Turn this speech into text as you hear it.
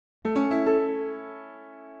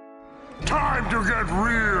time to get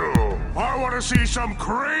real. I want to see some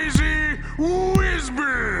crazy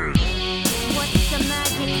whiz-biz. What's the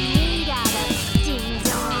magic made out of,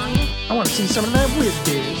 ding-dong? I want to see some of that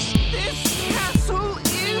whiz-biz. This castle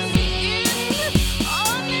is in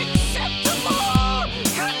unacceptable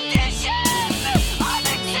condition!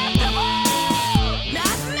 Unacceptable!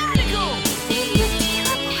 Mathematical! See, you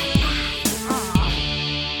teleport back.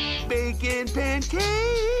 Bacon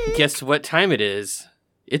pancake! Guess what time it is?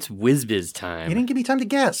 It's whiz-biz time. You didn't give me time to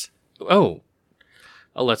guess. Oh,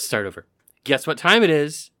 let's start over. Guess what time it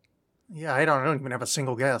is? Yeah, I don't even have a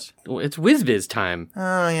single guess. Well, it's whiz-biz time.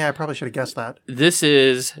 Oh, yeah, I probably should have guessed that. This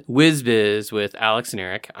is whiz-biz with Alex and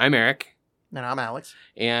Erik. I'm Erik. And I'm Alex.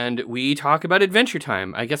 And we talk about Adventure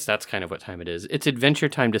Time. I guess that's kind of what time it is. It's Adventure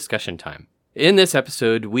Time discussion time. In this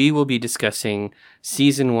episode, we will be discussing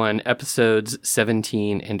Season 1, Episodes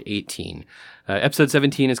 17 and 18. Episode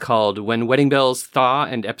 17 is called When Wedding Bells Thaw,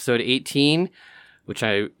 and Episode 18, which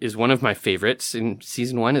is one of my favorites in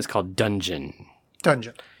Season 1, is called Dungeon.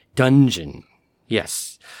 Dungeon.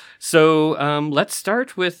 Yes. So let's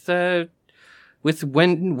start with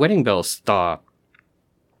When Wedding Bells Thaw.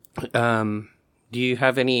 Do you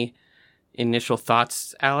have any initial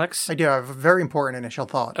thoughts, Alex? I do have a very important initial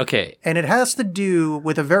thought. Okay. And it has to do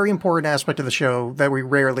with a very important aspect of the show that we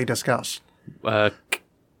rarely discuss.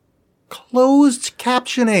 Closed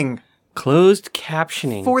captioning. Closed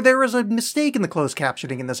captioning. For there is a mistake in the closed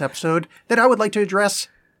captioning in this episode that I would like to address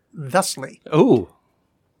thusly. Oh.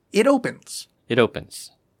 It opens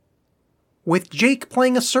with Jake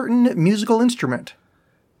playing a certain musical instrument.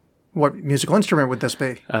 What musical instrument would this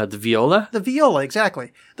be? The viola? The viola,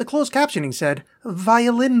 exactly. The closed captioning said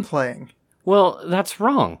violin playing. Well, that's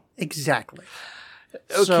wrong. Exactly.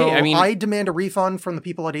 Okay, so I mean, I demand a refund from the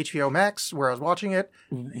people at HBO Max where I was watching it.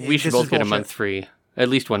 We should both get a month free. At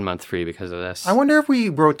least 1 month free because of this. I wonder if we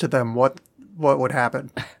wrote to them what would happen.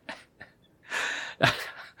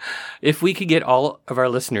 If we could get all of our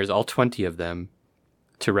listeners, all 20 of them,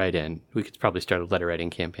 to write in, we could probably start a letter writing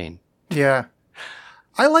campaign. Yeah.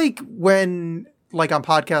 I like when, like on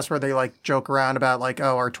podcasts where they like joke around about like,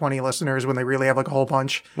 oh, our 20 listeners when they really have like a whole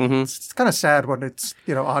bunch. Mm-hmm. It's kind of sad when it's,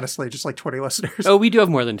 honestly, just like 20 listeners. Oh, we do have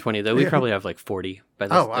more than 20 though. We probably have like 40 by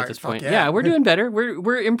this, at this point. Yeah, we're doing better.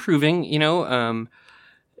 We're improving,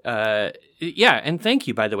 yeah, and thank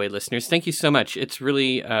you, by the way, listeners. Thank you so much. It's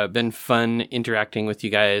really been fun interacting with you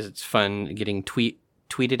guys. It's fun getting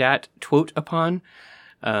tweeted at, quote upon.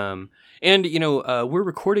 And, we're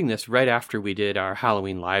recording this right after we did our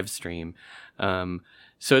Halloween live stream.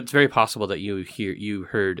 So it's very possible that you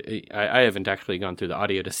heard, I haven't actually gone through the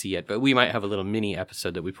audio to see it, but we might have a little mini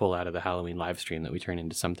episode that we pull out of the Halloween live stream that we turn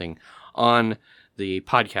into something on the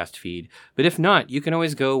podcast feed. But if not, you can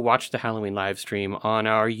always go watch the Halloween live stream on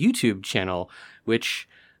our YouTube channel, which,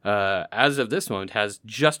 as of this moment, has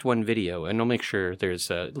just one video, and I'll make sure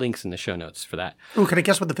there's links in the show notes for that. Ooh, can I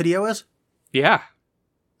guess what the video is? Yeah.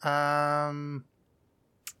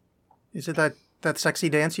 Is it that sexy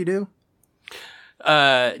dance you do?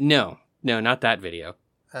 No, not that video.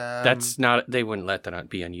 That's not, they wouldn't let that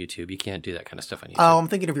be on YouTube. You can't do that kind of stuff on YouTube. Oh, I'm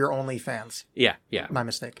thinking of your OnlyFans. Yeah. My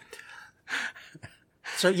mistake.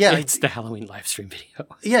 So yeah, it's the Halloween live stream video.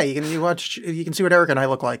 Yeah, you can see what Erik and I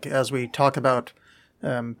look like as we talk about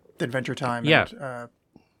Adventure Time and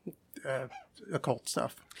occult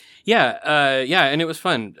stuff. Yeah, and it was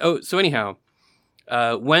fun. Oh, so anyhow,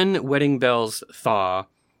 when Wedding Bells Thaw,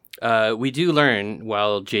 we do learn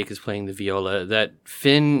while Jake is playing the viola that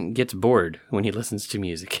Finn gets bored when he listens to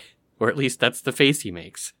music, or at least that's the face he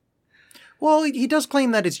makes. Well, he does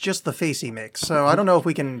claim that it's just the face he makes, so I don't know if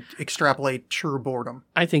we can extrapolate true boredom.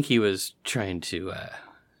 I think he was trying to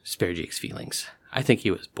spare Jake's feelings. I think he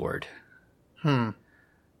was bored. I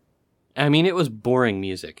mean, it was boring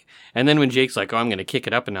music. And then when Jake's like, oh, I'm going to kick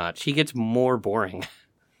it up a notch, he gets more boring,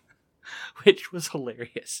 which was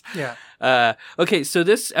hilarious. Yeah. Okay, so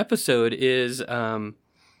this episode is kind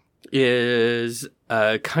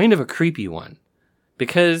of a creepy one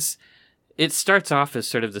because it starts off as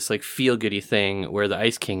sort of this like feel-goody thing where the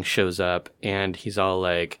Ice King shows up and he's all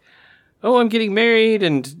like, oh, I'm getting married.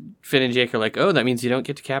 And Finn and Jake are like, oh, that means you don't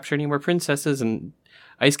get to capture any more princesses. And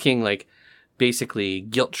Ice King like basically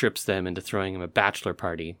guilt trips them into throwing him a bachelor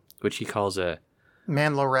party, which he calls a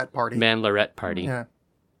Man-Lorette party. Yeah.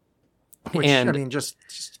 Which, I mean, just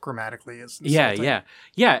grammatically is insulting.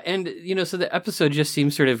 Yeah. And, so the episode just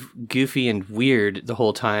seems sort of goofy and weird the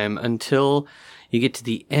whole time until you get to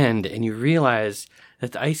the end and you realize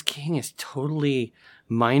that the Ice King is totally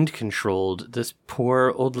mind-controlled this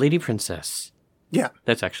poor old lady princess. Yeah.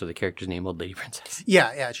 That's actually the character's name, Old Lady Princess.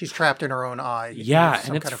 Yeah. She's trapped in her own eye. Yeah,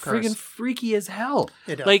 and it's friggin' freaky as hell.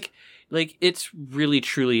 It does. Like, like, it's really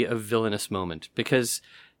truly a villainous moment because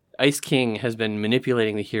Ice King has been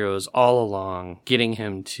manipulating the heroes all along, getting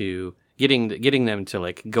them to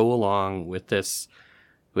like go along with this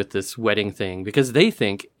wedding thing because they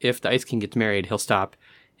think if the Ice King gets married, he'll stop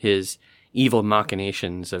his evil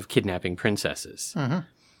machinations of kidnapping princesses. Mm-hmm.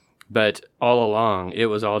 But all along, it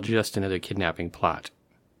was all just another kidnapping plot.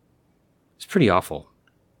 It's pretty awful.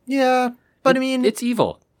 Yeah, but I mean... It's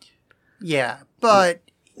evil. Yeah, but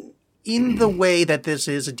in the way that this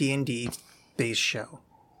is a D&D-based show,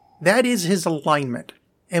 that is his alignment.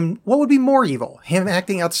 And what would be more evil? Him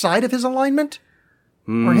acting outside of his alignment?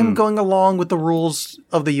 Or him going along with the rules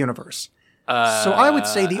of the universe? So I would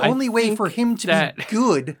say the only way for him to be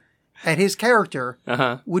good at his character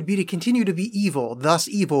would be to continue to be evil, thus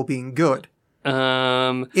evil being good.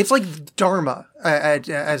 It's like Dharma,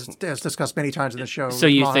 as discussed many times in the show. So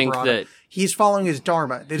you think that he's following his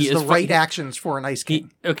Dharma? That is the right actions for an Ice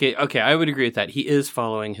King. Okay, I would agree with that. He is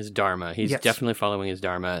following his Dharma. He's definitely following his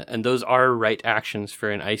Dharma, and those are right actions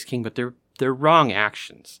for an Ice King, but they're wrong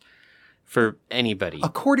actions for anybody.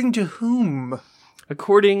 According to whom?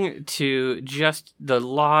 According to just the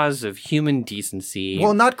laws of human decency.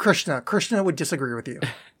 Well, not Krishna. Krishna would disagree with you.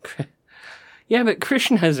 Yeah, but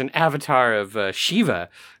Krishna is an avatar of Shiva.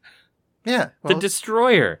 Yeah. The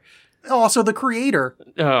destroyer. Also the creator.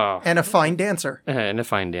 Oh. And a fine dancer. And a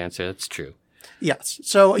fine dancer, that's true. Yes.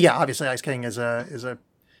 So, yeah, obviously Ice King is a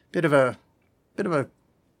bit of a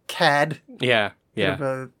cad. Yeah.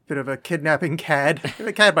 Yeah. Bit of a kidnapping cad.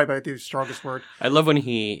 A cad might be the strongest word. I love when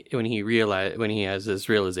he has this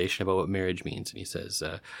realization about what marriage means, and he says,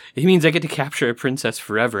 "It means I get to capture a princess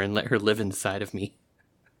forever and let her live inside of me."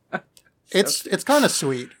 It's kind of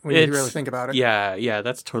sweet when you really think about it. Yeah,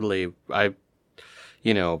 that's totally.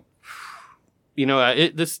 This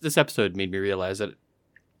episode made me realize that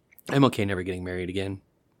I'm okay never getting married again.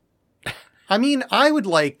 I mean, I would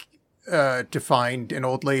like to find an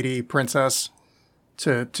old lady princess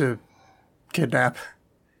to kidnap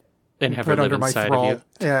and have her live inside of you.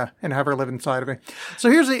 Yeah, and have her live inside of me. So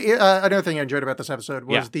here's another thing I enjoyed about this episode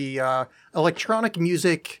was the electronic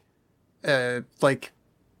music, like,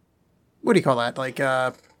 what do you call that? Like,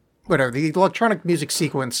 whatever, the electronic music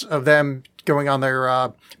sequence of them going on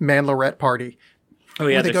their Man Lorette party. Oh,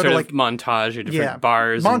 yeah, they go to like montage of different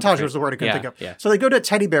bars. Montage was the word I couldn't think of. Yeah. So they go to a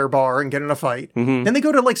teddy bear bar and get in a fight. Mm-hmm. Then they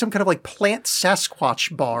go to like some kind of like plant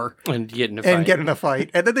Sasquatch bar. And get in a fight.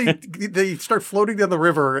 And then they start floating down the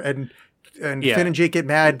river and Finn and Jake get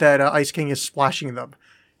mad that Ice King is splashing them.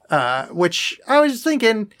 Which I was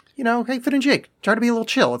thinking, hey, Finn and Jake, try to be a little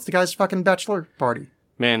chill. It's the guy's fucking bachelor party.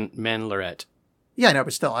 Man Lorette. Yeah, I know,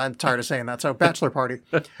 but still, I'm tired of saying that. So, bachelor party.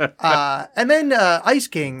 And then Ice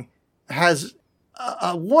King has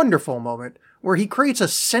a wonderful moment where he creates a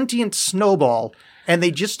sentient snowball and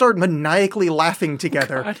they just start maniacally laughing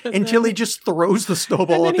together until he just throws the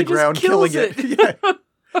snowball at the ground, killing it. Yeah.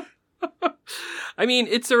 I mean,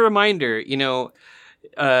 it's a reminder,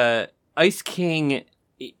 Ice King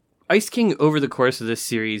over the course of this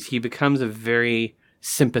series, he becomes a very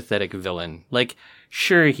sympathetic villain. Like,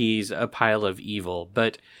 sure, he's a pile of evil,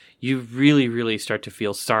 but you really, really start to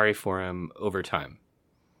feel sorry for him over time.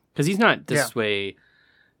 Because he's not this way,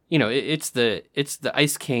 it's the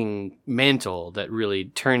Ice King mantle that really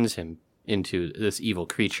turns him into this evil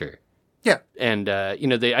creature. Yeah. And, I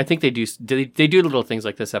think they do little things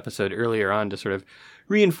like this episode earlier on to sort of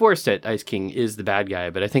reinforce that Ice King is the bad guy.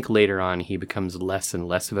 But I think later on he becomes less and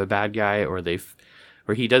less of a bad guy, or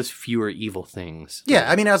he does fewer evil things.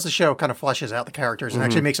 Yeah, I mean, as the show kind of fleshes out the characters and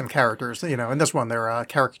actually makes them characters, in this one, they're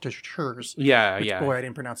caricatures. Yeah. Boy, I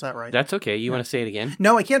didn't pronounce that right. That's okay. You want to say it again?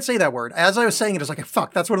 No, I can't say that word. As I was saying it, I was like,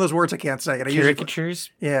 fuck, that's one of those words I can't say. And Caricatures?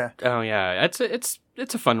 Yeah. Oh, yeah. It's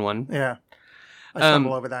a fun one. Yeah. I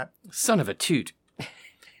stumble over that. Son of a toot.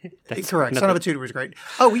 Correct. Son of a toot was great.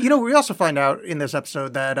 Oh, we also find out in this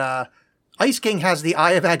episode that Ice King has the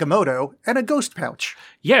Eye of Agamotto and a ghost pouch.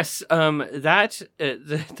 Yes,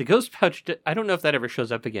 the ghost pouch, I don't know if that ever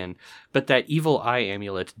shows up again, but that evil eye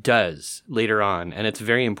amulet does later on, and it's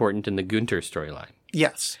very important in the Gunter storyline.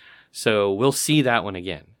 Yes. So we'll see that one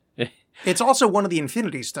again. It's also one of the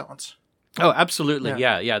Infinity Stones. Oh, absolutely.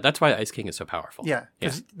 Yeah. That's why Ice King is so powerful. Yeah.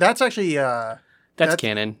 That's actually... That's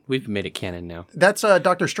canon. We've made it canon now. That's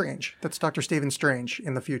Doctor Strange. That's Dr. Stephen Strange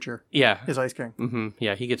in the future. Yeah. Is Ice King. Mm-hmm.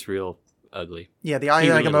 Yeah, he gets real ugly. Yeah, the Eye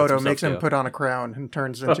of Agamotto makes him put on a crown and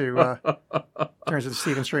turns into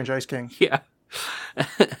Stephen Strange Ice King. Yeah.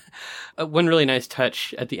 One really nice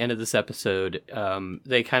touch at the end of this episode,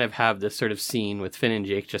 they kind of have this sort of scene with Finn and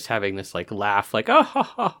Jake just having this like laugh, like, oh, ha,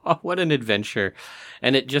 ha, ha, what an adventure.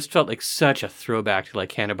 And it just felt like such a throwback to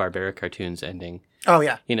like Hanna-Barbera cartoons ending. Oh,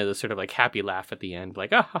 yeah. You know, the sort of like happy laugh at the end,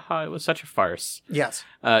 like, ah, ha, ha, it was such a farce. Yes.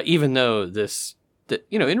 Even though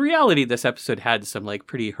in reality, this episode had some like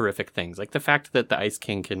pretty horrific things. Like the fact that the Ice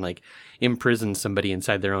King can like imprison somebody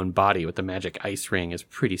inside their own body with the magic ice ring is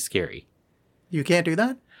pretty scary. You can't do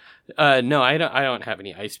that? No, I don't have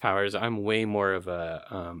any ice powers. I'm way more of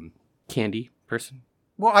a candy person.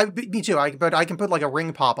 Well, me too. But I can put like a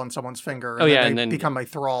ring pop on someone's finger. And then become my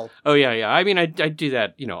thrall. Oh yeah. I mean, I do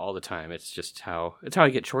that, all the time. It's just how I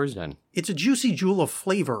get chores done. It's a juicy jewel of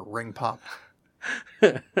flavor ring pop.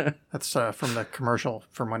 That's from the commercial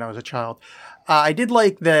from when I was a child. I did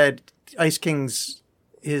like that Ice King's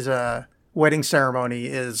his wedding ceremony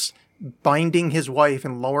is binding his wife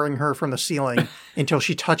and lowering her from the ceiling until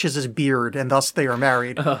she touches his beard, and thus they are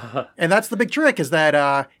married. And that's the big trick, is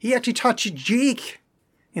that he actually touched Jake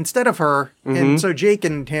instead of her, and so Jake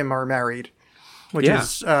and him are married. Which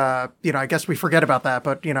is, I guess we forget about that,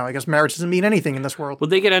 but, I guess marriage doesn't mean anything in this world. Well,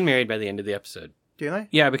 they get unmarried by the end of the episode. Do they?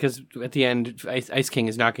 Yeah, because at the end, Ice King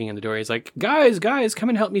is knocking on the door. He's like, guys, come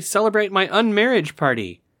and help me celebrate my unmarriage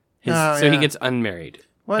party. He gets unmarried.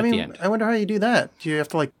 Well, at the end. I wonder how you do that. Do you have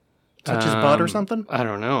to, like, touch his butt or something? I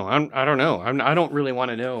don't know. I don't know. I don't really want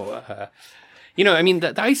to know.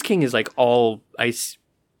 The Ice King is like all ice.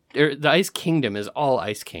 The Ice Kingdom is all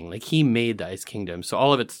Ice King. Like, he made the Ice Kingdom. So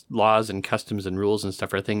all of its laws and customs and rules and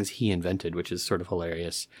stuff are things he invented, which is sort of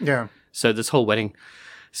hilarious. Yeah. So this whole wedding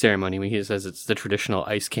ceremony, when he says it's the traditional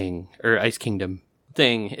Ice King or Ice Kingdom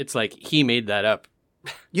thing, it's like he made that up.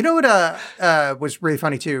 You know what was really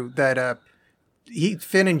funny, too? That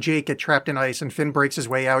Finn and Jake get trapped in ice, and Finn breaks his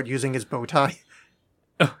way out using his bow tie.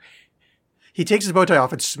 Oh. He takes his bow tie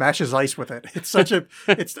off and smashes ice with it. It's such a,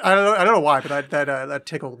 I don't know why, but that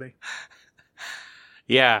tickled me.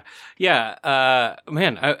 Yeah.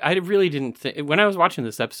 Man, I really didn't think, when I was watching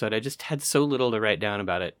this episode, I just had so little to write down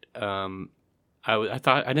about it. I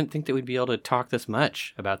didn't think that we'd be able to talk this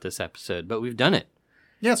much about this episode, but we've done it.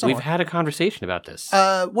 Yeah, we've had a conversation about this.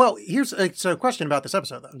 Well, here's a question about this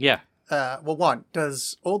episode, though. Yeah. One,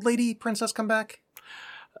 does Old Lady Princess come back?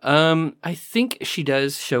 I think she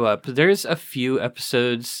does show up. There's a few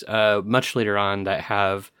episodes much later on that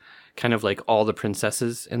have kind of like all the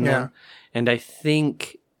princesses in them. And I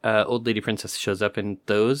think Old Lady Princess shows up in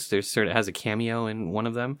those. There's sort of has a cameo in one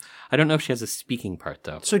of them. I don't know if she has a speaking part,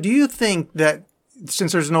 though. So do you think that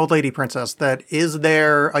since there's an Old Lady Princess, that is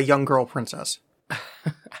there a young girl princess? I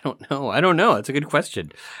don't know. It's a good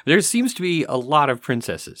question. There seems to be a lot of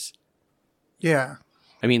princesses. Yeah.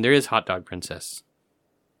 I mean, there is Hot Dog Princess.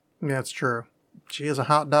 Yeah, it's true. She is a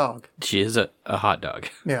hot dog. She is a hot dog.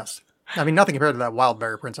 Yes. I mean, nothing compared to that Wild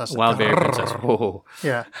Berry Princess. Wild Berry Princess. Whoa.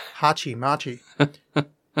 Yeah. Hachi Machi.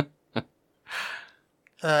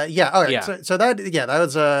 Yeah. All right. Yeah. So that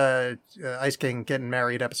was Ice King getting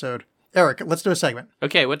married episode. Erik, let's do a segment.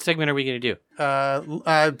 Okay. What segment are we going to do?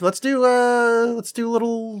 Let's do a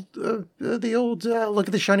little the old look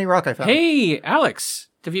at the shiny rock I found. Hey, Alex.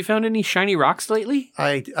 Have you found any shiny rocks lately?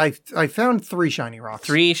 I found 3 shiny rocks.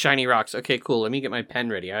 3 shiny rocks. Okay, cool. Let me get my pen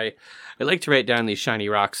ready. I like to write down these shiny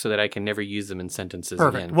rocks so that I can never use them in sentences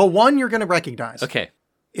Perfect. again. Well, one you're going to recognize. Okay.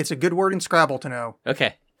 It's a good word in Scrabble to know.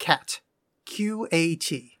 Okay. Cat.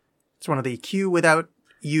 Q-A-T. It's one of the Q without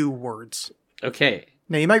U words. Okay.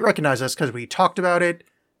 Now, you might recognize this because we talked about it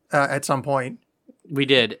at some point. We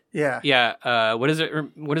did. Yeah. Yeah. What does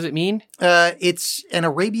it mean? It's an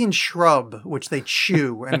Arabian shrub, which they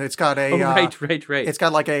chew, and it's got a... right. It's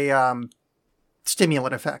got like a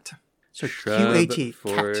stimulant effect. So shrub Q-A-T.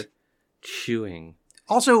 For cat. Chewing.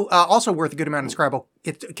 Also worth a good amount in Scrabble.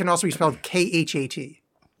 It can also be spelled K-H-A-T.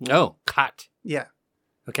 Oh, cat. Yeah.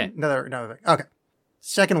 Okay. Another thing. Okay.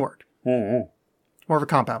 Second word. Mm-hmm. More of a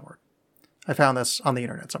compound word. I found this on the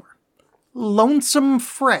internet somewhere. Lonesome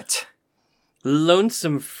fret.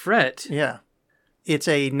 Lonesome fret? Yeah. It's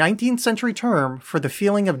a 19th century term for the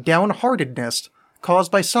feeling of downheartedness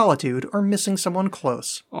caused by solitude or missing someone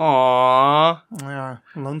close. Aww. Yeah.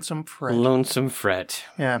 Lonesome fret. Lonesome fret.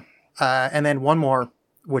 Yeah. And then one more,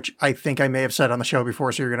 which I think I may have said on the show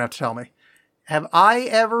before, so you're going to have to tell me. Have I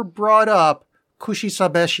ever brought up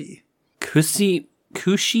Kushisabeshi?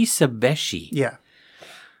 Kushisabeshi? Yeah.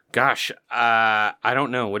 Gosh, I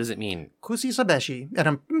don't know. What does it mean? Kushisabeshi, and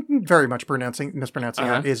I'm very much mispronouncing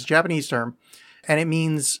it, is a Japanese term, and it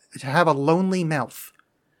means to have a lonely mouth.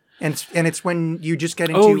 And it's when you just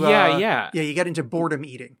get into yeah. you get into boredom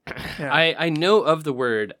eating. Yeah. I know of the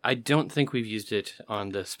word. I don't think we've used it on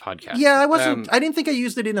this podcast. Yeah, I didn't think I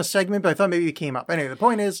used it in a segment, but I thought maybe it came up. Anyway, the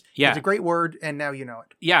point is, it's a great word, and now you know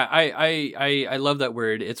it. Yeah, I love that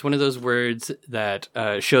word. It's one of those words that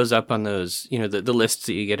shows up on those, the lists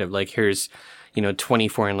that you get of like, here's, 20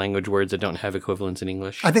 foreign language words that don't have equivalents in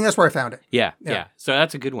English. I think that's where I found it. Yeah. So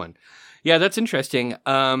that's a good one. Yeah, that's interesting.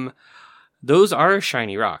 Those are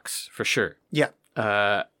shiny rocks, for sure. Yeah.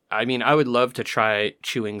 I would love to try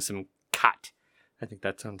chewing some kat. I think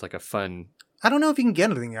that sounds like a fun... I don't know if you can get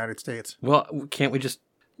it in the United States. Well, can't we just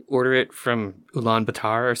order it from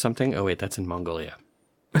Ulaanbaatar or something? Oh, wait, that's in Mongolia.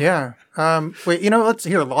 Yeah. Wait, let's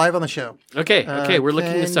hear live on the show. Okay, we're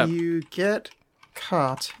looking this up. Can you get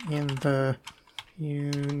kat in the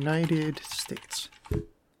United States?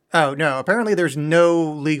 Oh, no. Apparently there's no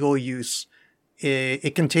legal use.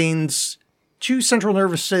 It contains 2 central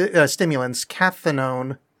nervous stimulants,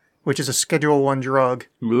 cathinone, which is a Schedule 1 drug,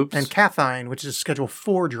 Oops. and cathine, which is a Schedule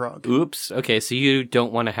 4 drug. Oops. Okay, so you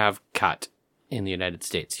don't want to have kat in the United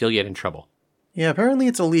States. You'll get in trouble. Yeah, apparently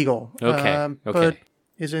it's illegal. Okay. But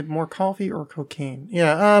is it more coffee or cocaine?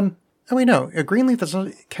 Yeah, no. A greenleaf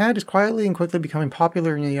cat is quietly and quickly becoming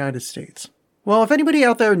popular in the United States. Well, if anybody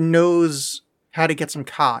out there knows how to get some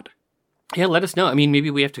kat... Yeah, let us know. I mean,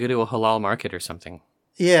 maybe we have to go to a halal market or something.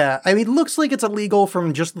 Yeah, it looks like it's illegal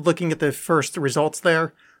from just looking at the first results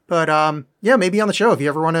there. But, maybe on the show, if you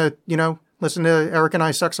ever want to, listen to Eric and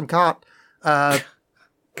I suck some kat.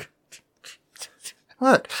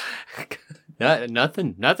 What?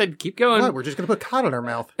 Nothing. Keep going. What? We're just going to put kat in our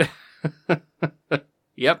mouth.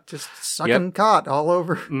 Yep. Just sucking kat all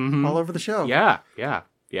over the show. Yeah.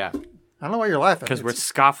 I don't know why you're laughing. Because we're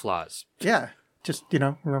scofflaws. Yeah. Just,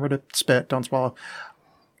 remember to spit, don't swallow.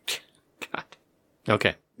 God.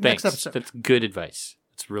 Okay. Next Thanks. episode. That's good advice.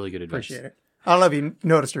 It's really good advice. Appreciate it. I don't know if you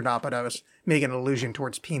noticed or not, but I was making an allusion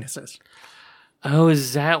towards penises. Oh,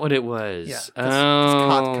 is that what it was? Yeah.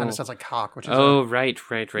 Oh. Kind of sounds like cock, which is right.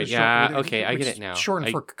 Yeah. Okay, I get it now.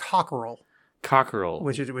 Shortened for cockerel. Cockerel.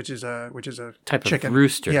 Which is a type chicken. of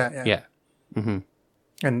rooster. Yeah. Mm-hmm.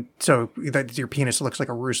 And so that your penis looks like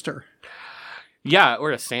a rooster. Yeah,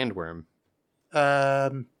 or a sandworm.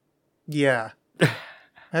 Yeah.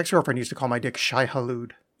 My ex-girlfriend used to call my dick Shai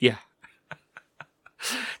Halud. Yeah.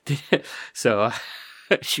 So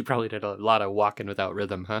she probably did a lot of walking without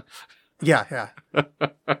rhythm, huh? Yeah.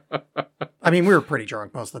 I mean, we were pretty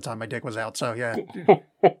drunk most of the time my dick was out, so yeah.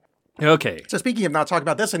 Okay. So speaking of not talking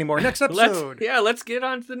about this anymore, next episode. Let's get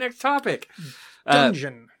on to the next topic.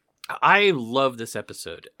 Dungeon. I love this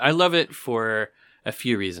episode. I love it for a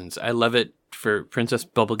few reasons. I love it for Princess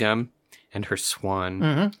Bubblegum and her swan.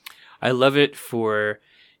 Mm-hmm. I love it for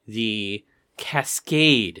the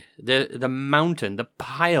cascade, the mountain, the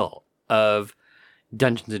pile of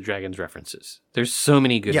Dungeons and Dragons references. There's so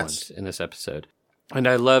many good ones in this episode. And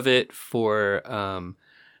I love it for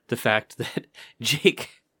the fact that Jake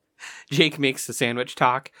makes the sandwich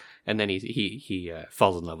talk, and then he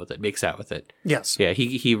falls in love with it, makes out with it. Yes. Yeah,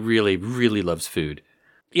 he really, really loves food.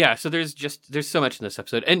 Yeah, so there's so much in this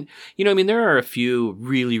episode. And, there are a few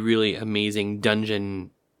really, really amazing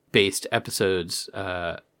dungeon-based episodes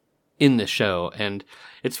in the show. And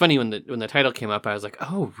it's funny, when the title came up, I was like,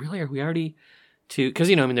 oh, really? Are we already to... Because,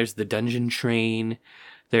 there's the dungeon train.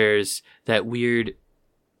 There's that weird...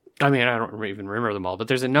 I don't even remember them all, but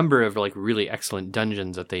there's a number of, really excellent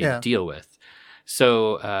dungeons that they deal with.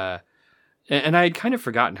 So, and I had kind of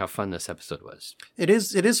forgotten how fun this episode was. It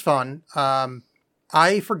is fun.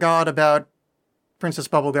 I forgot about Princess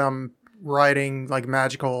Bubblegum riding,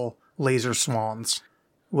 magical laser swans,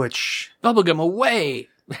 which... Bubblegum away!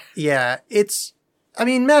 Yeah,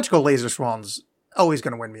 magical laser swans always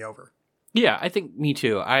going to win me over. Yeah, I think me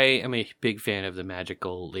too. I am a big fan of the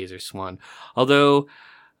magical laser swan. Although,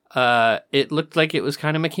 it looked like it was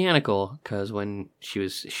kind of mechanical, because when she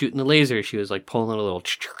was shooting the laser, she was pulling a little...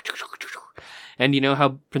 And you know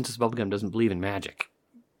how Princess Bubblegum doesn't believe in magic.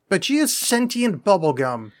 But she is sentient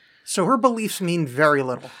bubblegum, so her beliefs mean very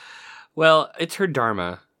little. Well, it's her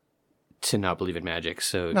dharma to not believe in magic,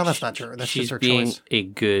 so... No, that's not true. That's she's just her being choice. A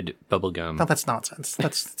good bubblegum. No, that's nonsense.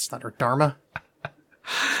 That's not her dharma.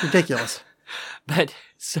 It's ridiculous. But,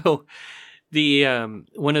 so, the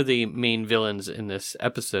one of the main villains in this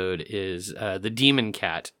episode is the Demon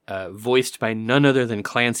Cat, voiced by none other than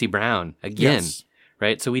Clancy Brown, again. Yes.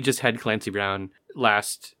 Right? So we just had Clancy Brown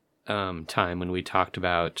last... time when we talked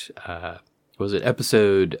about was it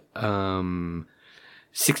episode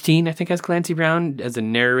 16, I think, has Clancy Brown as a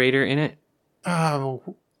narrator in it.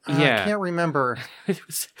 Oh, Yeah. I can't remember. I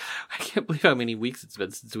can't believe how many weeks it's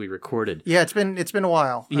been since we recorded. Yeah, it's been a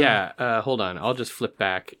while. Yeah, hold on. I'll just flip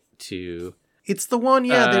back to It's the one,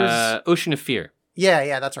 there's... Ocean of Fear.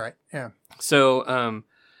 Yeah, that's right. Yeah. So,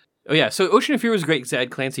 so Ocean of Fear was great because it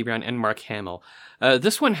had Clancy Brown and Mark Hamill.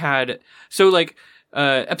 This one had,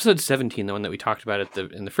 episode 17, the one that we talked about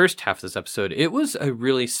in the first half of this episode, it was a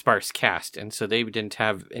really sparse cast, and so they didn't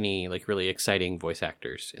have any like really exciting voice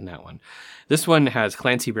actors in that one. This one has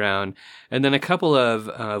Clancy Brown, and then a couple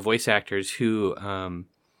of voice actors who are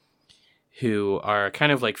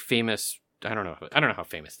kind of like famous. I don't know how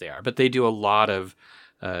famous they are, but they do a lot of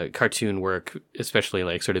cartoon work, especially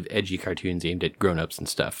like sort of edgy cartoons aimed at grown-ups and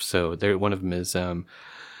stuff. So one of them is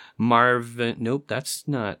Maria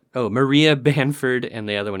Bamford, and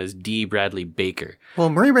the other one is D. Bradley Baker. Well,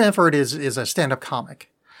 Maria Bamford is a stand-up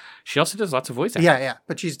comic. She also does lots of voice acting. Yeah,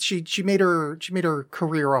 but she made her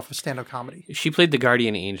career off of stand-up comedy. She played the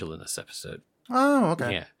guardian angel in this episode. Oh,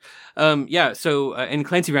 okay. Yeah. So and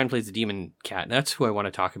Clancy Brown plays the demon cat. And that's who I want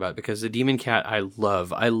to talk about because the demon cat I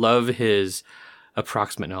love. I love his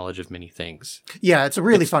approximate knowledge of many things. Yeah, it's a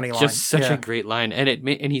really funny line. Just such a great line,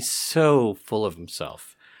 and he's so full of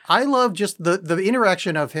himself. I love just the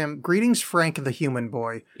interaction of him. Greetings, Frank, the human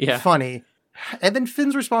boy. Yeah. Funny. And then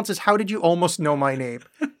Finn's response is, "How did you almost know my name?"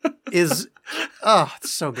 It's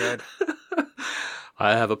so good.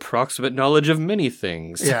 I have approximate knowledge of many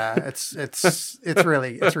things. Yeah, it's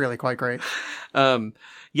really quite great.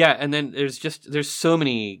 Yeah, and then there's so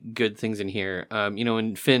many good things in here.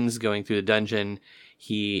 When Finn's going through the dungeon,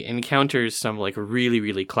 he encounters some like really,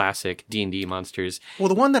 really classic D&D monsters. Well,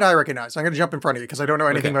 the one that I recognize, I'm going to jump in front of you because I don't know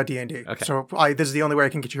anything about D&D. Okay. So this is the only way I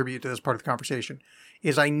can contribute to this part of the conversation,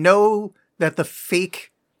 is I know that the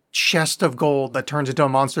fake chest of gold that turns into a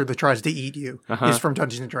monster that tries to eat you is from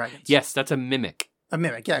Dungeons & Dragons. Yes, that's a mimic. A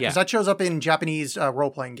mimic, yeah, because that shows up in Japanese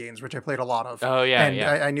role-playing games, which I played a lot of. Oh, yeah,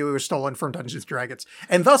 and I knew it was stolen from Dungeons & Dragons.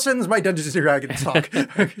 And thus ends my Dungeons & Dragons talk.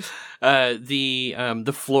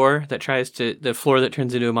 The floor that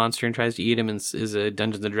turns into a monster and tries to eat him is a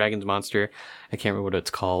Dungeons & Dragons monster. I can't remember what it's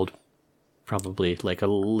called. Probably like a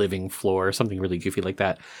living floor or something really goofy like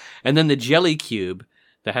that. And then the jelly cube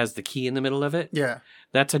that has the key in the middle of it. Yeah.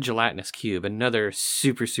 That's a gelatinous cube, another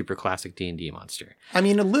super, super classic D&D monster. I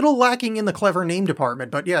mean, a little lacking in the clever name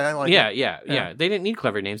department, but yeah, I like it. Yeah. They didn't need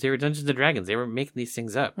clever names. They were Dungeons & Dragons. They were making these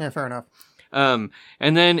things up. Yeah, fair enough. And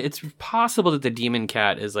then it's possible that the demon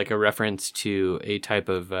cat is like a reference to a type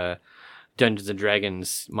of Dungeons &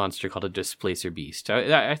 Dragons monster called a displacer beast.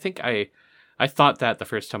 I think I thought that the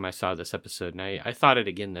first time I saw this episode, and I thought it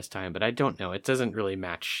again this time, but I don't know. It doesn't really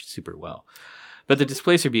match super well. But the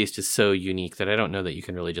displacer beast is so unique that I don't know that you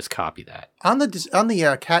can really just copy that. On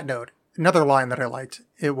the cat note, another line that I liked,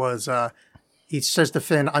 it was, he says to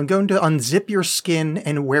Finn, "I'm going to unzip your skin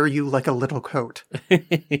and wear you like a little coat."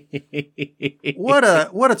 What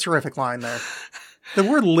a terrific line there. The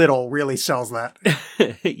word little really sells that.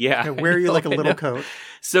 Yeah. Wear you like a little coat.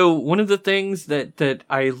 So one of the things that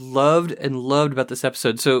I loved about this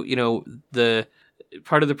episode, so, the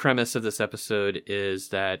part of the premise of this episode is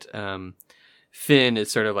that, Finn is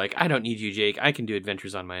sort of like, I don't need you, Jake. I can do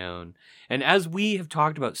adventures on my own. And as we have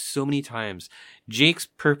talked about so many times, Jake's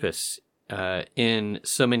purpose in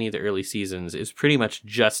so many of the early seasons is pretty much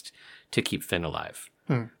just to keep Finn alive.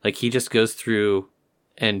 Like, he just goes through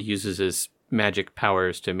and uses his magic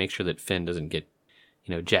powers to make sure that Finn doesn't get,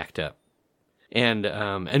 jacked up.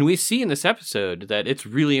 And we see in this episode that it's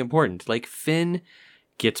really important. Like, Finn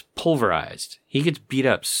gets pulverized. He gets beat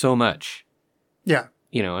up so much. Yeah.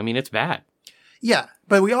 It's bad. Yeah,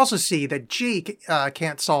 but we also see that Jake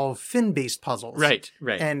can't solve Finn-based puzzles. Right.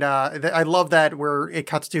 And I love that where it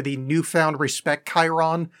cuts to the newfound respect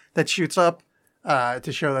Chiron that shoots up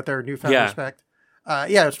to show that they're newfound respect.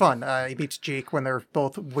 Yeah, it was fun. He meets Jake when they're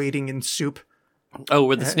both wading in soup. Oh,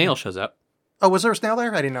 where the snail shows up. Oh, was there a snail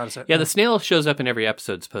there? I didn't notice it. Yeah, the snail shows up in every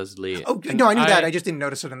episode, supposedly. Oh, no, I knew that. I just didn't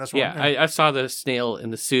notice it in this one. Yeah, I saw the snail in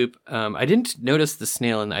the soup. I didn't notice the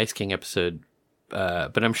snail in the Ice King episode,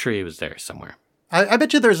 but I'm sure he was there somewhere. I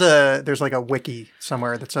bet you there's like a wiki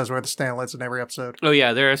somewhere that says where the snail is in every episode. Oh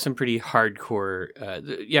yeah, there are some pretty hardcore.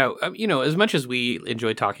 As much as we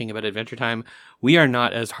enjoy talking about Adventure Time, we are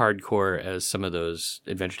not as hardcore as some of those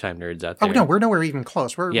Adventure Time nerds out there. Oh no, we're nowhere even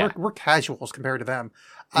close. We're casuals compared to them.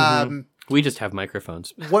 We just have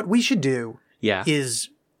microphones. What we should do is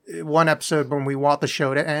one episode when we want the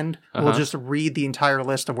show to end, we'll just read the entire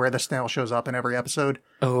list of where the snail shows up in every episode.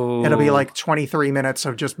 Oh. It'll be like 23 minutes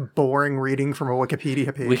of just boring reading from a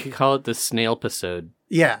Wikipedia page. We could call it the snail episode.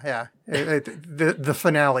 Yeah. The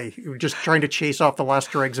finale, just trying to chase off the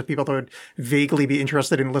last dregs of people that would vaguely be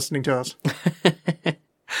interested in listening to us.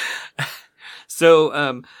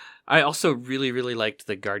 So, I also really, really liked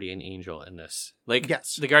the guardian angel in this. Like,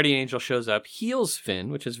 Yes. the guardian angel shows up, heals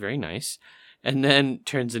Finn, which is very nice, and then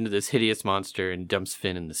turns into this hideous monster and dumps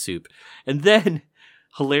Finn in the soup. And then,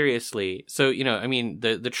 hilariously, so, you know, I mean,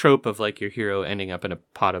 the trope of, like, your hero ending up in a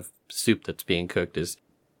pot of soup that's being cooked is,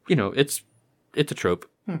 you know, it's a trope.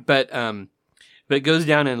 But it goes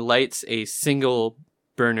down and lights a single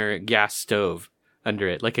burner gas stove under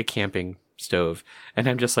it, like a camping stove. And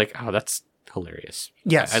I'm just like, oh, that's hilarious.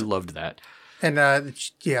 Yes. I loved that. And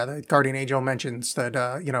the guardian angel mentions that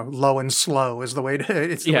low and slow is the way to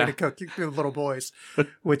way to cook little boys,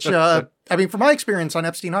 which I mean, from my experience on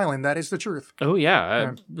Epstein Island, that is the truth. Oh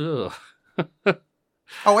yeah. Ugh.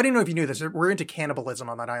 Oh, I didn't know if you knew this. We're into cannibalism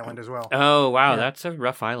on that island as well. Oh wow, Yeah. That's a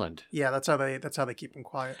rough island. Yeah, that's how they keep them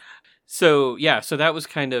quiet. So yeah, so that was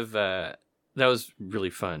kind of that was really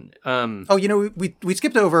fun. We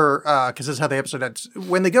skipped over because this is how the episode ends.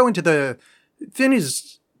 When they go into Finn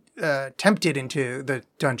is tempted into the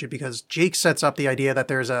dungeon because Jake sets up the idea that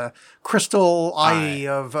there's a crystal eye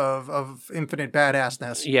of infinite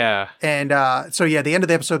badassness. Yeah. And the end of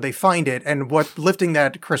the episode, they find it, and lifting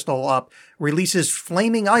that crystal up releases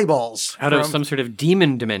flaming eyeballs Out of some sort of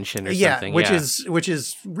demon dimension or something. which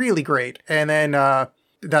is really great. And then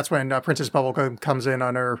that's when Princess Bubblegum comes in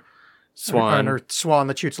on her Swan.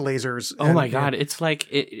 that shoots lasers. Oh my god! It's like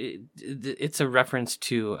it's a reference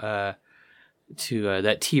to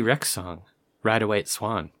that T-Rex song, "Ride Away at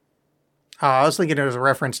Swan." I was thinking it was a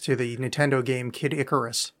reference to the Nintendo game Kid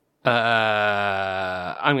Icarus.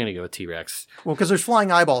 I'm gonna go with T-Rex. Well, because there's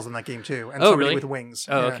flying eyeballs in that game too, and Oh, somebody really? with wings.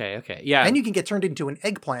 Oh, Yeah. okay, yeah. And you can get turned into an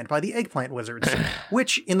eggplant by the eggplant wizards,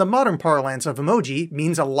 which in the modern parlance of emoji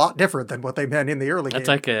means a lot different than what they meant in the early game.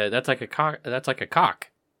 That's like a cock.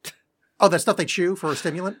 Oh, that stuff they chew for a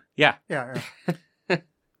stimulant? Yeah. Yeah. Hey,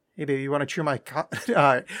 baby, you want to chew my cock? All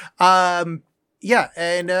right. Yeah,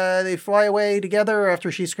 and they fly away together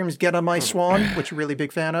after she screams, "Get on my swan," which I'm really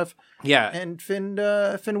big fan of. Yeah. And Finn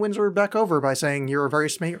wins her back over by saying, "You're a very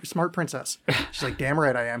smart princess." She's like, "Damn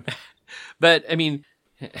right I am." But I mean,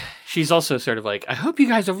 she's also sort of like, I hope you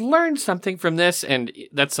guys have learned something from this, and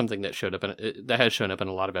that's something that has shown up in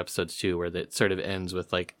a lot of episodes too, where that sort of ends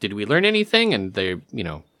with like, did we learn anything? And they, you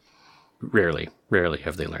know, rarely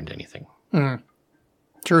have they learned anything.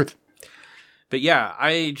 Truth. But yeah,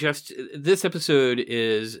 this episode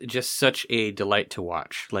is just such a delight to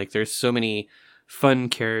watch. Like, there's so many fun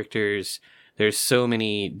characters. There's so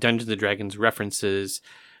many Dungeons & Dragons references.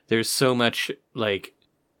 There's so much, like...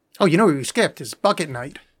 Oh, you know what we skipped is Bucket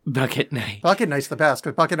Knight. Bucket Knight. Bucket Knight's the best,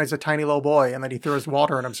 because Bucket Knight's a tiny little boy, and then he throws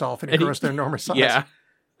water on himself, and he grows to enormous size. Yeah.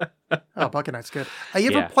 Oh, Bucket Knight's good. You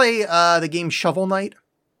ever play the game Shovel Knight?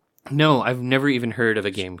 No, I've never even heard of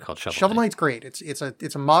a game called Shovel Knight. Shovel Knight's great.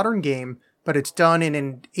 It's a modern game, but it's done in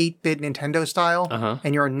an 8-bit Nintendo style,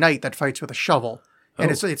 and you're a knight that fights with a shovel.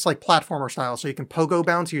 And it's like platformer style, so you can pogo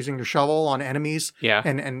bounce using your shovel on enemies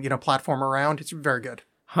and platform around. It's very good.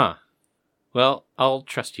 Huh. Well, I'll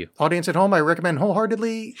trust you. Audience at home, I recommend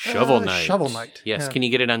wholeheartedly Shovel Knight. Shovel Knight. Yes. Yeah. Can you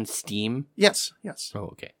get it on Steam? Yes. Oh,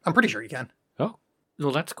 okay. I'm pretty sure you can. Oh,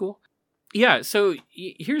 well, that's cool. Yeah, so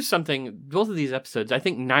here's something. Both of these episodes, I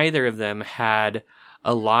think neither of them had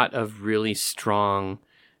a lot of really strong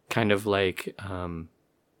kind of like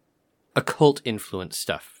occult influence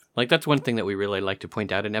stuff. Like, that's one thing that we really like to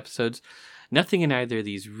point out in episodes. Nothing in either of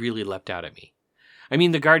these really leapt out at me. I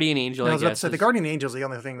mean, the Guardian Angel, I guess. The Guardian Angel is the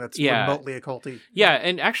only thing that's remotely occulty. Yeah,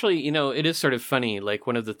 and actually, it is sort of funny. Like,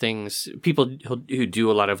 one of the things people who do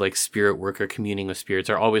a lot of like spirit work or communing with spirits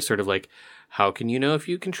are always sort of like, how can you know if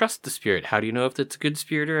you can trust the spirit? How do you know if it's a good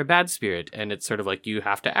spirit or a bad spirit? And it's sort of like, you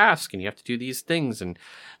have to ask and you have to do these things. And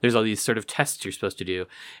there's all these sort of tests you're supposed to do.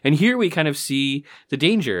 And here we kind of see the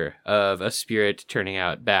danger of a spirit turning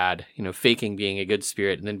out bad, faking being a good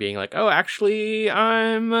spirit and then being like, oh, actually,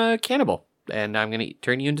 I'm a cannibal and I'm going to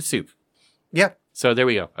turn you into soup. Yeah. So there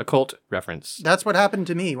we go. Occult reference. That's what happened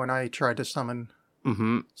to me when I tried to summon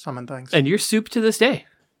things. And you're soup to this day.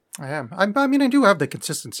 I am. I mean, I do have the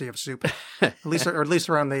consistency of soup, at least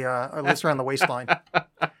around the waistline.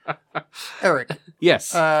 Erik.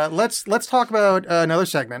 Yes. Let's talk about another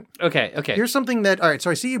segment. Okay. Here's something that. All right.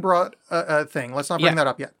 So I see you brought a thing. Let's not bring that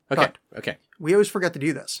up yet. Okay. We always forget to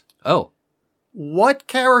do this. Oh. What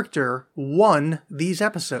character won these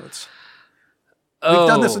episodes? We've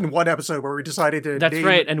done this in one episode where we decided to. That's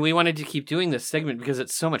right, and we wanted to keep doing this segment because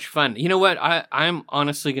it's so much fun. You know what? I'm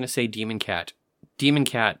honestly going to say Demon Cat. Demon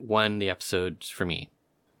Cat won the episodes for me.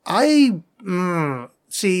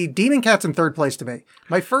 See, Demon Cat's in third place to me.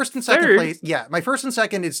 My first and second place, my first and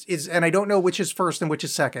second is, and I don't know which is first and which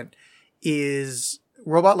is second, is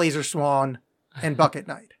Robot Laser Swan and Bucket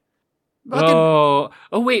Knight. Oh,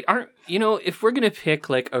 wait, if we're going to pick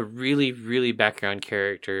like a really, really background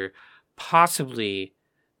character, possibly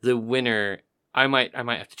the winner, I might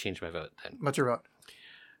have to change my vote then. What's your vote?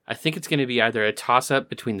 I think it's going to be either a toss-up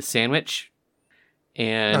between the sandwich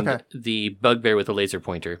and the bugbear with a laser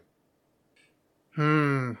pointer.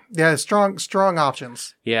 Yeah, strong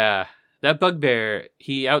options. Yeah, that bugbear,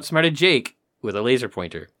 he outsmarted Jake with a laser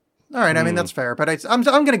pointer. All right, I mean that's fair, but I'm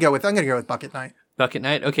gonna go with Bucket Night. Bucket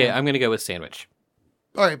Night? Okay, I'm gonna go with sandwich.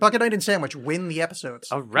 All right, Bucket Night and Sandwich win the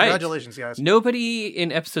episodes. All right. Congratulations, guys. Nobody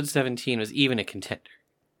in episode 17 was even a contender.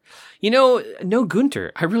 No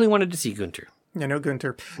Gunter. I really wanted to see Gunter. Yeah, no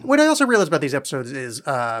Gunter. What I also realized about these episodes is,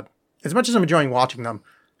 as much as I'm enjoying watching them,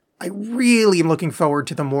 I really am looking forward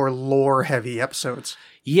to the more lore-heavy episodes.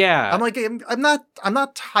 Yeah, I'm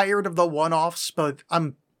not tired of the one-offs, but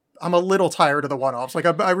I'm a little tired of the one-offs. Like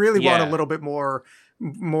I really want a little bit more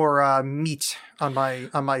meat on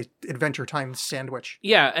my Adventure Time sandwich.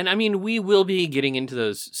 Yeah, and I mean we will be getting into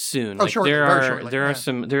those soon. Oh, shortly, very shortly.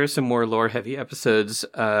 There are some more lore-heavy episodes.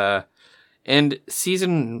 And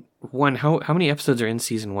season 1, how many episodes are in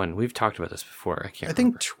season 1? We've talked about this before. I can't. I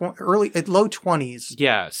think low 20s.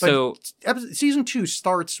 Yeah. So season 2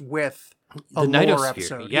 starts with a the lore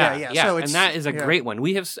episode. Yeah. So and that is a great one.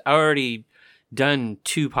 We have already done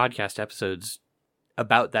 2 podcast episodes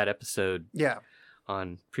about that episode. Yeah.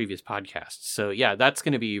 On previous podcasts. So yeah, that's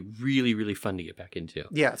going to be really, really fun to get back into.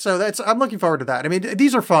 Yeah. So I'm looking forward to that. I mean,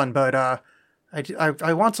 these are fun, but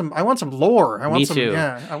I want some lore. Me too.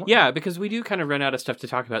 Yeah, because we do kind of run out of stuff to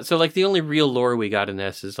talk about. So like the only real lore we got in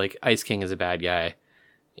this is like Ice King is a bad guy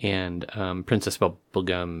and Princess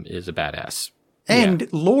Bubblegum is a badass. And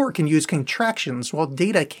lore can use contractions while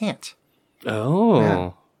Data can't.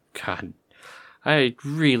 Oh, God. I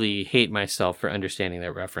really hate myself for understanding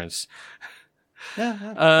that reference. Yeah,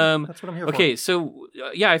 that's what I'm here for. Okay, so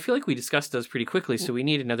I feel like we discussed those pretty quickly, so we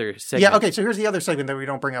need another segment. Yeah, okay, so here's the other segment that we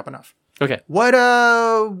don't bring up enough. Okay. What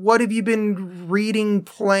have you been reading,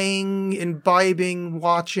 playing, imbibing,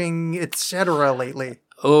 watching, etc. lately?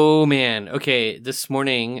 Oh man. Okay, this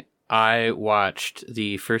morning I watched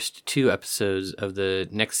the first 2 episodes of the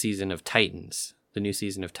next season of Titans, the new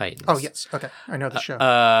season of Titans. Oh, yes. Okay. I know the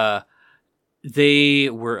show. They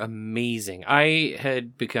were amazing. I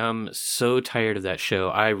had become so tired of that show.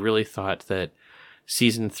 I really thought that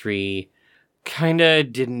season 3 kind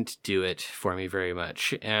of didn't do it for me very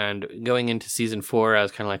much. And going into season 4, I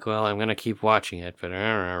was kind of like, well, I'm going to keep watching it. But,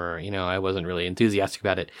 I wasn't really enthusiastic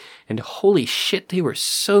about it. And holy shit, they were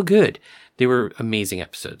so good. They were amazing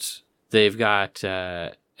episodes. They've got,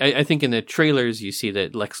 I think in the trailers, you see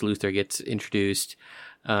that Lex Luthor gets introduced.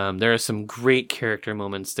 There are some great character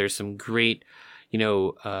moments. There's some great, a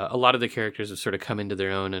lot of the characters have sort of come into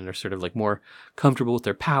their own and are sort of like more comfortable with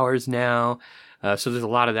their powers now. So there's a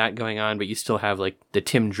lot of that going on, but you still have like the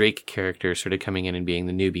Tim Drake character sort of coming in and being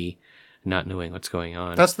the newbie, not knowing what's going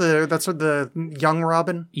on. That's the young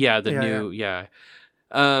Robin. Yeah,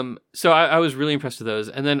 So I was really impressed with those.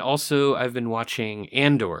 And then also I've been watching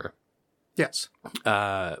Andor. Yes.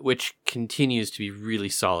 Which continues to be really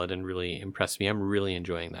solid and really impressed me. I'm really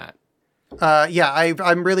enjoying that.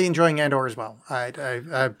 I'm really enjoying Andor as well.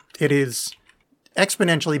 It is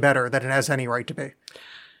exponentially better than it has any right to be.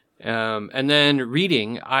 And then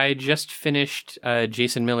reading, I just finished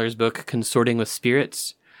Jason Miller's book, Consorting with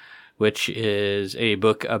Spirits, which is a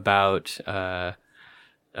book about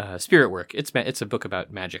spirit work. It's a book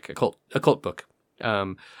about magic, a cult book.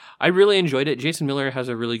 I really enjoyed it. Jason Miller has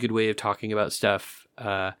a really good way of talking about stuff.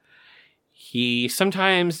 He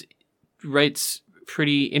sometimes writes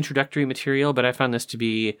pretty introductory material, but I found this to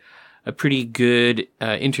be a pretty good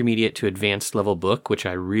intermediate to advanced level book, which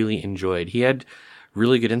I really enjoyed. He had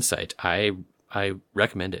really good insight. I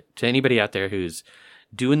recommend it to anybody out there who's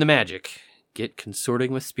doing the magic. Get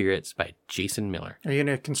Consorting with Spirits by Jason Miller. Are you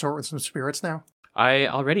going to consort with some spirits now? I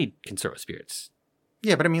already consort with spirits.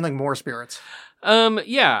 Yeah, but I mean like more spirits.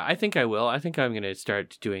 Yeah, I think I will. I think I'm going to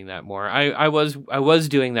start doing that more. I was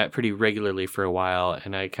doing that pretty regularly for a while,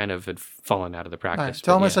 and I kind of had fallen out of the practice. Right,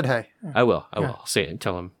 tell him I said hey. Yeah. I will. I'll say it.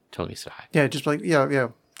 Tell him you said hi. Yeah, just like, yeah,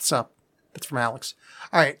 what's up? That's from Alex.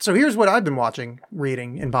 All right, so here's what I've been watching,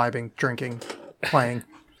 reading, imbibing, drinking, playing.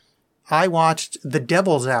 I watched The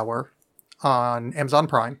Devil's Hour on Amazon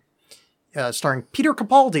Prime, starring Peter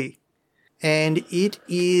Capaldi. And it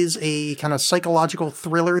is a kind of psychological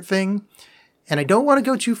thriller thing. And I don't want to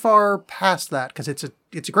go too far past that because it's a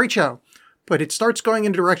great show, but it starts going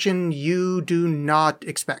in a direction you do not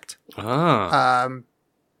expect. Yeah,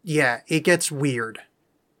 it gets weird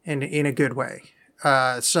in a good way.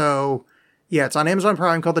 So yeah, it's on Amazon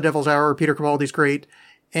Prime called The Devil's Hour. Peter Capaldi's great.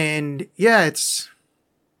 And yeah, it's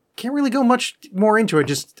can't really go much more into it.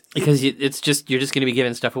 Just Because you're just going to be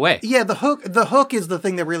giving stuff away. yeah, the hook is the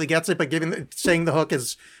thing that really gets it, but saying the hook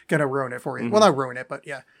is gonna ruin it for you. Well, not ruin it, but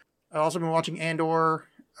yeah. I've also been watching Andor.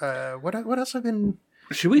 What else I've been?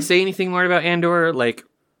 Should we say anything more about Andor? Like,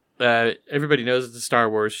 everybody knows it's a Star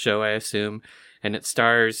Wars show, I assume, and it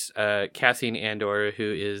stars Cassian Andor,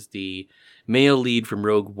 who is the male lead from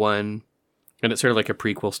Rogue One, and it's sort of like a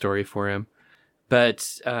prequel story for him.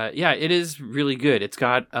 But yeah, it is really good. It's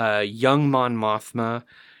got young Mon Mothma.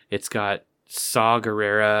 It's got Saw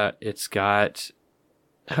Gerrera. It's got.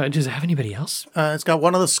 Does it have anybody else? It's got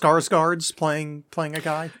one of the Skarsgårds playing a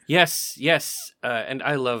guy. Yes. And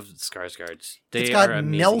I love Skarsgårds. It's got are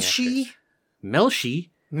amazing Melshi. actors. Melshi?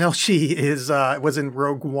 Melshi was in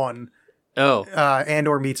Rogue One. Oh.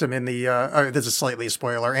 Andor meets him in the. This is slightly a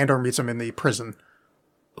spoiler. Andor meets him in the prison.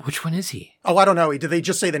 Which one is he? Oh, I don't know. Did they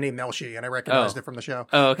just say the name Melshi, and I recognized it from the show?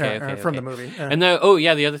 Oh, okay. From okay. the movie. And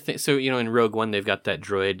the other thing. So in Rogue One, they've got that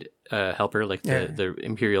droid helper, like the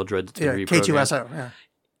Imperial droid that's been reprogrammed. K2SO. Yeah.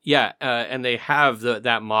 Yeah, and they have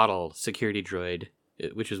that model security droid,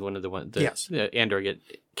 which is one of the ones. Yes. Andor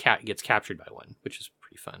gets captured by one, which is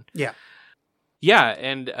pretty fun. Yeah. Yeah,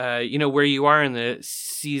 and where you are in the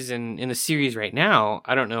series right now,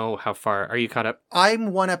 I don't know how far. Are you caught up?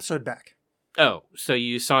 I'm one episode back. Oh, so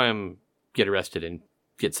you saw him get arrested and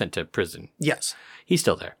get sent to prison. Yes. He's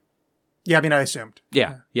still there. Yeah, I mean, I assumed.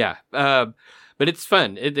 Yeah. But it's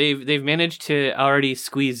fun. They've managed to already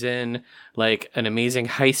squeeze in like an amazing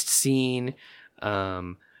heist scene,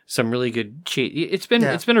 some really good chase. It's been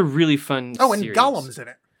a really fun. Oh, and series. Gollum's in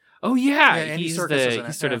it. Oh yeah, Andy he's Serkis is in it.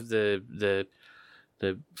 he's sort of the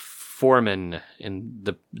foreman in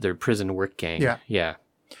their prison work gang. Yeah.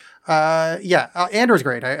 Andor's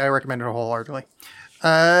great. I recommend it wholeheartedly.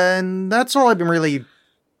 And that's all I've been really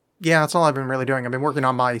doing. I've been working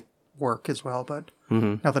on my work as well, but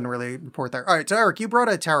nothing to really report there. All right, so Eric, you brought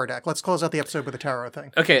a tarot deck. Let's close out the episode with a tarot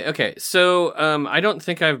thing. Okay. So I don't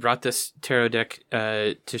think I've brought this tarot deck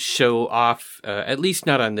to show off, at least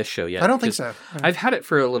not on this show yet. I don't think so. I've had it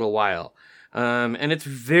for a little while, and it's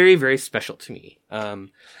very, very special to me.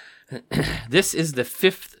 This is the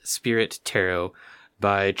Fifth Spirit Tarot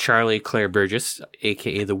by Charlie Claire Burgess,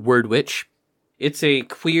 a.k.a. the Word Witch. It's a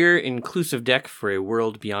queer, inclusive deck for a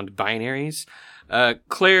world beyond binaries.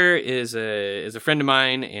 Claire is a friend of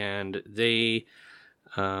mine, and they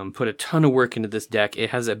put a ton of work into this deck. It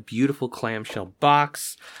has a beautiful clamshell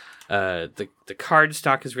box. The card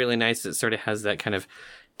stock is really nice. It sort of has that kind of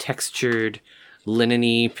textured,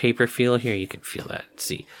 linen-y paper feel. Here, you can feel that.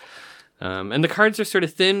 See. And the cards are sort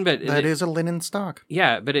of thin, but... That is a linen stock.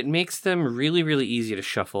 Yeah, but it makes them really, really easy to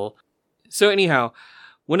shuffle. So anyhow...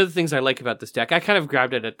 One of the things I like about this deck, I kind of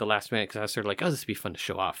grabbed it at the last minute because I was sort of like, oh, this would be fun to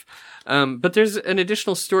show off. But there's an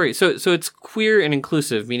additional story. So it's queer and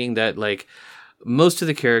inclusive, meaning that like most of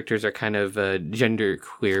the characters are kind of gender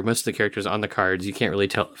queer. Most of the characters on the cards, you can't really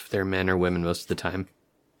tell if they're men or women most of the time,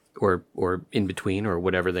 or in between, or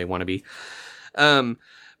whatever they want to be.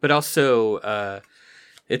 But also,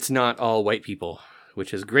 it's not all white people,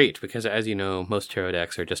 which is great because, as you know, most tarot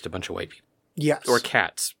decks are just a bunch of white people. Yes. Or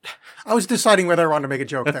cats. I was deciding whether I wanted to make a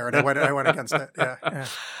joke there, and I went against it.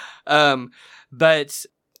 Yeah. But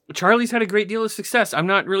Charlie's had a great deal of success. I'm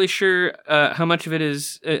not really sure how much of it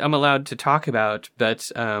is I'm allowed to talk about,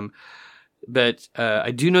 but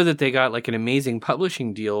I do know that they got like an amazing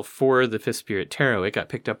publishing deal for the Fifth Spirit Tarot. It got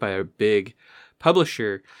picked up by a big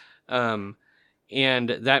publisher, and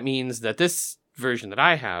that means that this version that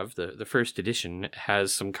I have, the first edition,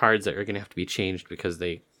 has some cards that are going to have to be changed because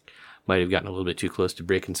they might have gotten a little bit too close to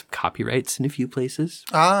breaking some copyrights in a few places.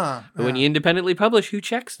 But when you independently publish, who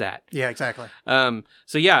checks that? Yeah, exactly.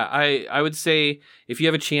 So yeah, I would say if you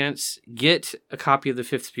have a chance, get a copy of the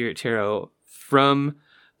Fifth Spirit Tarot from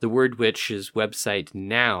the Word Witch's website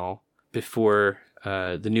now before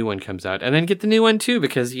the new one comes out. And then get the new one too,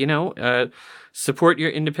 because, support your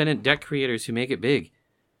independent deck creators who make it big.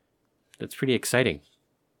 That's pretty exciting.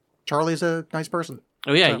 Charlie's a nice person.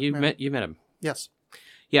 Oh yeah, you met him. Yes.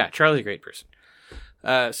 Yeah, Charlie's a great person.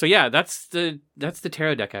 So yeah, that's the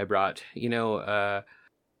tarot deck I brought. When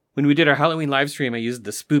we did our Halloween live stream, I used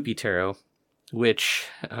the Spoopy Tarot, which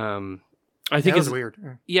I think is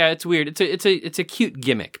weird. Yeah, it's weird. It's a cute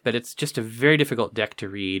gimmick, but it's just a very difficult deck to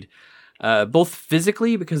read, both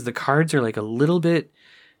physically because the cards are like a little bit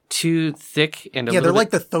too thick and they're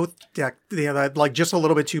like the Thoth deck, like just a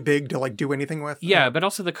little bit too big to like do anything with. Yeah, but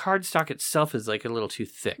also the card stock itself is like a little too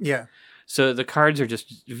thick. Yeah. So the cards are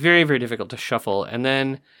just very, very difficult to shuffle. And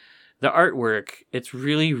then the artwork, it's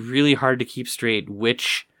really, really hard to keep straight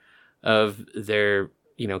which of their,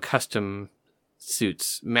 custom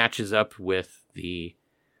suits matches up with the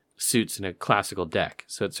suits in a classical deck.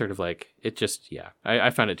 So it's sort of like, it just, yeah. I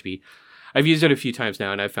found it to be, I've used it a few times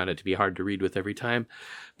now, and I've found it to be hard to read with every time.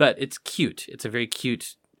 But it's cute. It's a very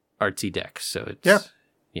cute, artsy deck. So it's,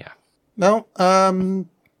 yeah. No,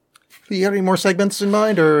 do you have any more segments in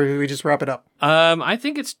mind, or do we just wrap it up? I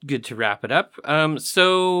think it's good to wrap it up.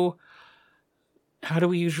 So how do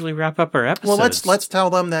we usually wrap up our episodes? Well, let's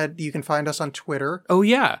tell them that you can find us on Twitter. Oh,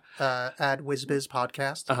 yeah. At WizBiz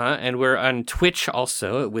Podcast. And we're on Twitch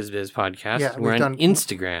also at WizBiz Podcast. Yeah, we're on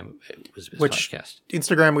Instagram at WizBiz Podcast.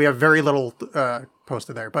 Instagram, we have very little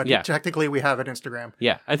posted there, but technically we have an Instagram.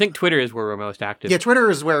 Yeah, I think Twitter is where we're most active. Yeah, Twitter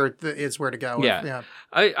is where to go. Yeah.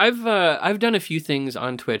 I've done a few things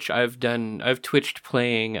on Twitch. I've twitched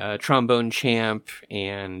playing Trombone Champ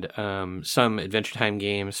and some Adventure Time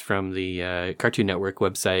games from the Cartoon Network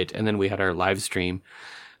website, and then we had our live stream.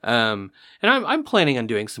 And I'm planning on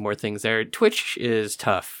doing some more things there. Twitch is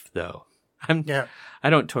tough though. I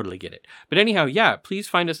don't totally get it. But anyhow, yeah, please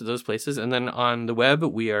find us at those places. And then on the web,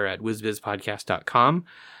 we are at whizbizpodcast.com.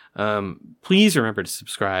 Please remember to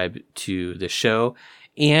subscribe to the show.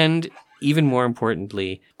 And even more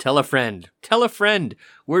importantly, tell a friend. Tell a friend.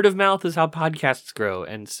 Word of mouth is how podcasts grow.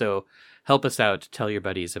 And so help us out. Tell your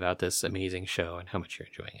buddies about this amazing show and how much you're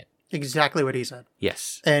enjoying it. Exactly what he said.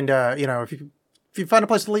 Yes. And, if you find a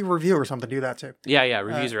place to leave a review or something, do that too. Yeah.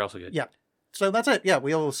 Reviews are also good. Yeah. So that's it. Yeah,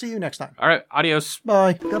 we'll see you next time. All right. Adios.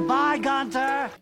 Bye. Goodbye, Gunter.